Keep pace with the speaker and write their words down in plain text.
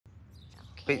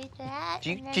Okay, that.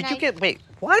 Did you get? Wait,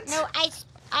 what? No, I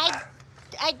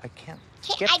can't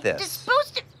can't. get this. I'm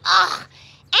supposed to. Ugh,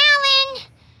 Alan.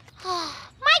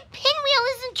 My pinwheel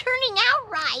isn't turning out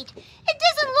right. It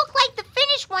doesn't look like the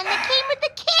finished one that came with the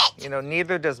kit. You know,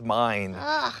 neither does mine.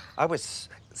 Ugh. I was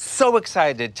so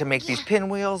excited to make these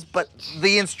pinwheels, but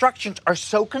the instructions are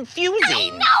so confusing. I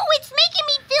know, it's making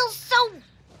me feel so.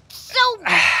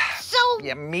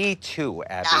 Yeah, me too,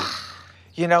 Abby.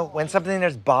 You know, when something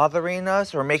is bothering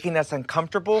us or making us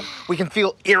uncomfortable, we can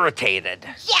feel irritated.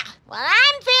 Yeah, well,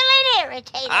 I'm feeling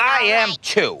irritated. I am right.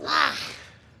 too.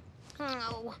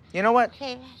 Oh. You know what?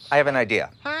 Okay. I have an idea.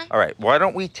 Huh? All right, why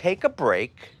don't we take a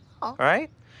break, Oh. all right,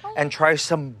 and try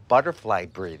some butterfly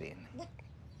breathing.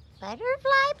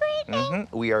 Butterfly breathing?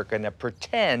 We are going to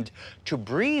pretend to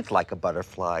breathe like a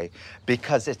butterfly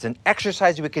because it's an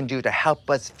exercise we can do to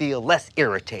help us feel less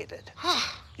irritated.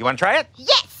 You want to try it?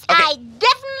 Yes, Okay. I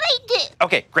definitely do.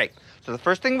 Okay, great. So the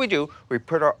first thing we do, we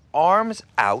put our arms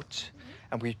out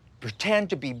and we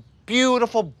pretend to be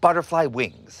beautiful butterfly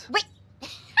wings. Wait.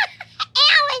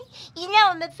 Alan, you know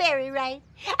I'm a fairy, right?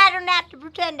 I don't have to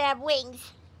pretend to have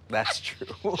wings. That's true.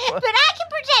 But I can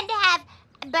pretend to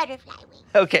have butterfly wings.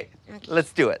 Okay,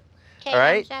 let's do it. Okay, All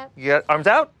right? arms out. You got arms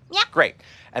out? Yep. Great.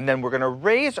 And then we're going to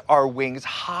raise our wings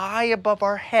high above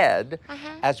our head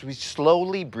as we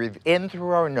slowly breathe in through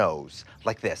our nose,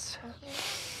 like this. Okay.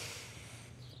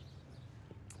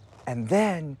 And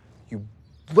then you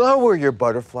lower your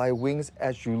butterfly wings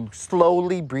as you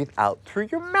slowly breathe out through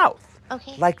your mouth,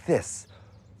 Okay. like this.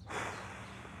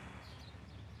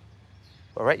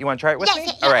 All right, you want to try it with me?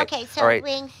 Yes, All right. okay, so All right.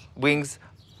 wings. Wings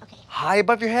Okay. high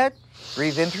above your head,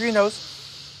 breathe in through your nose.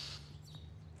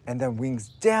 And then wings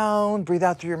down, breathe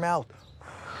out through your mouth.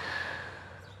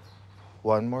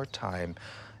 One more time.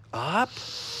 Up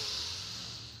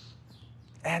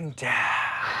and down.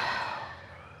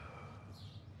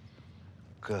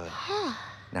 Good.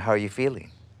 Now, how are you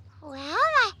feeling? Well,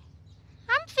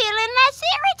 I'm feeling less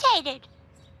irritated.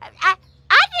 I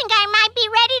think I might be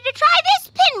ready to try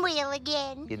this pinwheel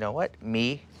again. You know what?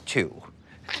 Me too.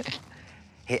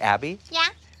 Hey, Abby, Yeah?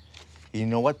 you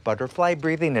know what butterfly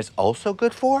breathing is also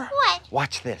good for? What?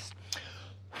 Watch this.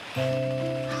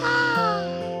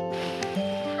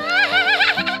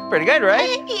 Pretty good,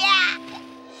 right? Yeah.